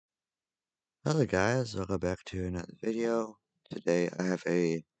Hello guys, welcome back to another video. Today I have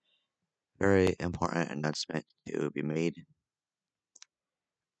a very important announcement to be made.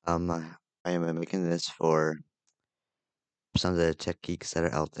 I am making this for some of the tech geeks that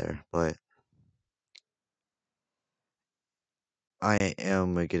are out there, but I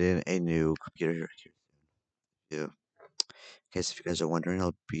am getting a new computer here too. In case if you guys are wondering,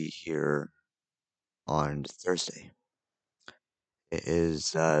 I'll be here on Thursday. It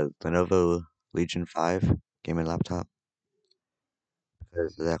is Lenovo Legion 5 gaming laptop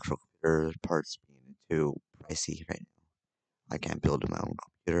because the actual computer parts being too pricey right now. I can't build my own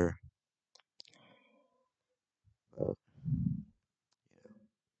computer. But,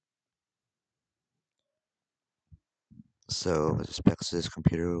 So the specs of this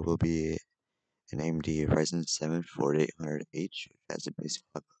computer will be an AMD Ryzen 7 4800H, which has a base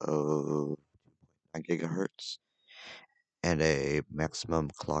clock of 9 gigahertz and a maximum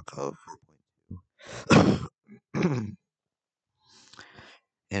clock of 4.2.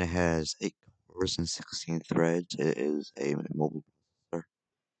 And it has 8 cores and 16 threads. It is a mobile processor,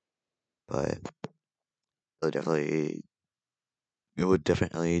 but it would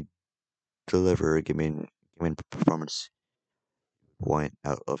definitely deliver gaming performance point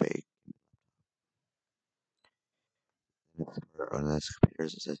out of a next part on this computer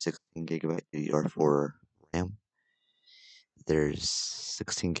is a 16 gigabyte DDR4 RAM. There's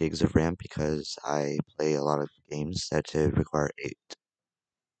 16 gigs of RAM because I play a lot of games that require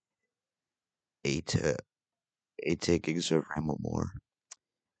 8, 8 gigs of RAM or more.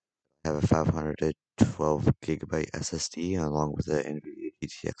 I have a 512 gigabyte SSD along with the NVIDIA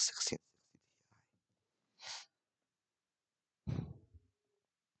GTX 1660 Ti.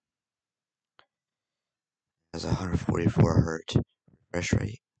 It has a 144 hertz refresh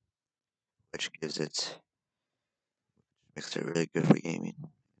rate, which makes it really good for gaming,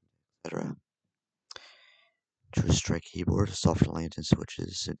 etc. True Strike keyboard, soft aligned and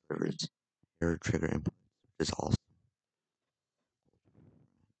switches, it delivers air trigger input, which is awesome.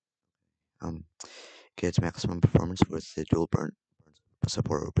 Um, Gets maximum performance with the dual burn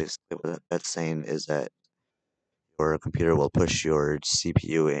support. Basically, what that's saying is that your computer will push your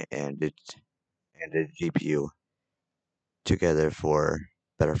CPU and the GPU together for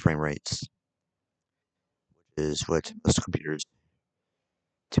better frame rates, which is what most computers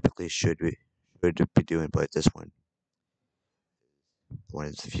typically should be doing. But this one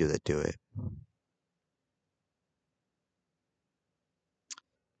is the few that do it.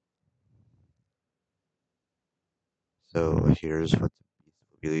 So here's what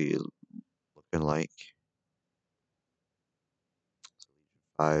the piece will be looking like.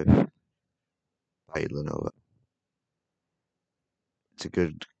 5 by Lenovo. It's a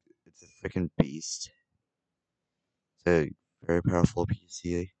freaking beast. It's a very powerful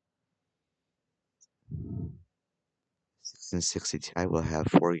PC. 1660 Ti will have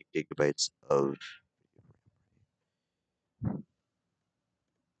 4 gigabytes of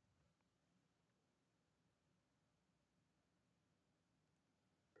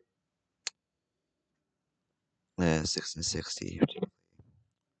 1660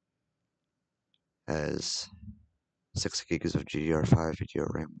 has 6 gigs of GDR5 video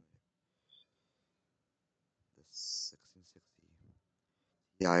RAM. The 1660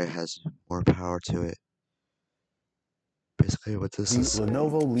 Ti has more power to it. Basically, what this The is.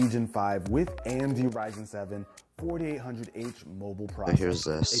 Lenovo Legion 5 with AMD Ryzen 7 4800H mobile So processor. here's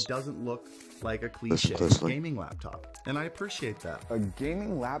this. It doesn't look like a Listen cliche closely. gaming laptop, and I appreciate that. A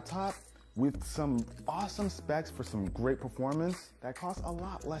gaming laptop with some awesome specs for some great performance that costs a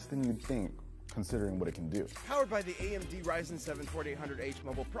lot less than you'd think, considering what it can do. Powered by the AMD Ryzen 7 4800H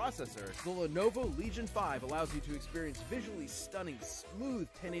mobile processor, the Lenovo Legion 5 allows you to experience visually stunning, smooth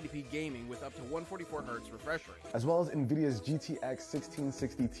 1080p gaming with up to 144Hz refresh rate. As well as NVIDIA's GTX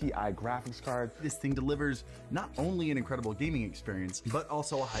 1660 Ti graphics card. This thing delivers not only an incredible gaming experience, but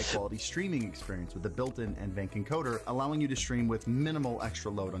also a high quality streaming experience with a built-in NVENC encoder, allowing you to stream with minimal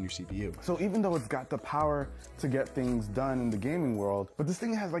extra load on your CPU. So even though it's got the power to get things done in the gaming world, but this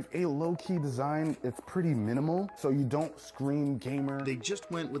thing has like a low-key design. It's pretty minimal, so you don't scream gamer. They just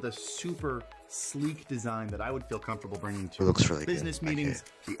went with a super sleek design that I would feel comfortable bringing to It looks really business good. meetings,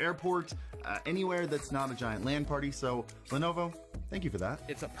 the airport, anywhere that's not a giant LAN party. So Lenovo, thank you for that.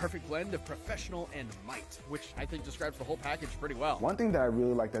 It's a perfect blend of professional and might, which I think describes the whole package pretty well. One thing that I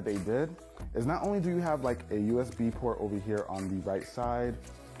really like that they did is not only do you have like a USB port over here on the right side,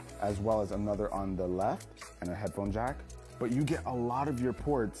 as well as another on the left and a headphone jack, but you get a lot of your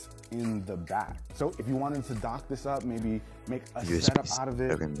ports in the back. So if you wanted to dock this up, maybe make a setup out of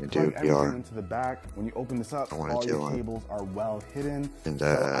it, plug everything into the back. When you open this up, all your cables are well hidden. And so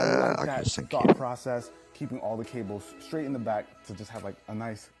I like that thought process, keeping all the cables straight in the back to just have like a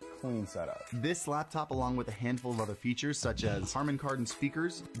nice clean setup. This laptop, along with a handful of other features such as Harman Kardon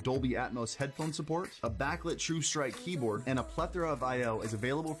speakers, Dolby Atmos headphone support, a backlit True Strike keyboard, and a plethora of I/O, is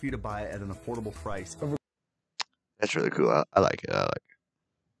available for you to buy at an affordable price. That's really cool. I like it. I like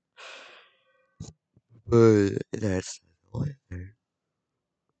it. But that's all it there.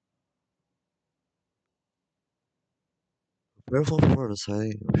 Powerful for the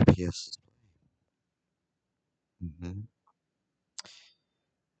side of PS.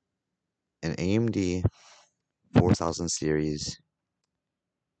 An AMD 4000 series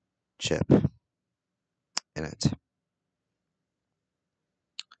chip in it,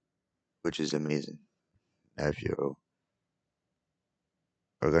 which is amazing. If you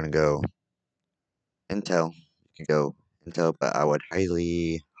are gonna go Intel, you can go Intel, but I would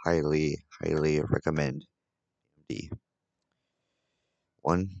highly recommend AMD.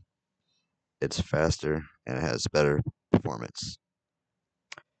 One, it's faster and it has better performance.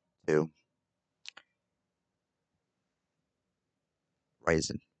 Two,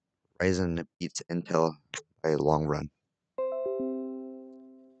 Ryzen. Ryzen beats Intel by a long run.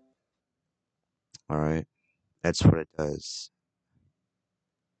 Alright, that's what it does.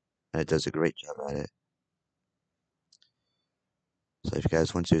 And it does a great job at it. So if you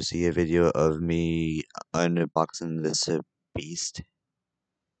guys want to see a video of me unboxing this beast,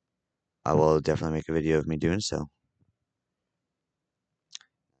 I will definitely make a video of me doing so.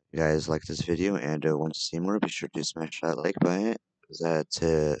 If you guys like this video and want to see more, be sure to smash that like button. That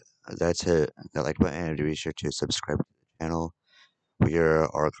like button, and be sure to subscribe to the channel. We are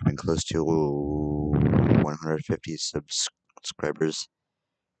coming close to 150 subscribers.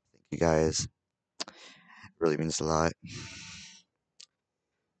 Thank you guys. It really means a lot.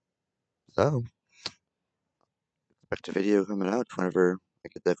 So, expect a video coming out whenever I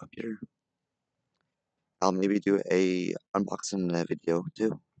get the computer. I'll maybe do a unboxing video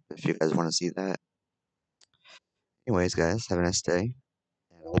too, if you guys want to see that. Anyways, guys, have a nice day,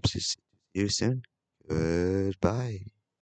 and I hope to see you soon. Goodbye.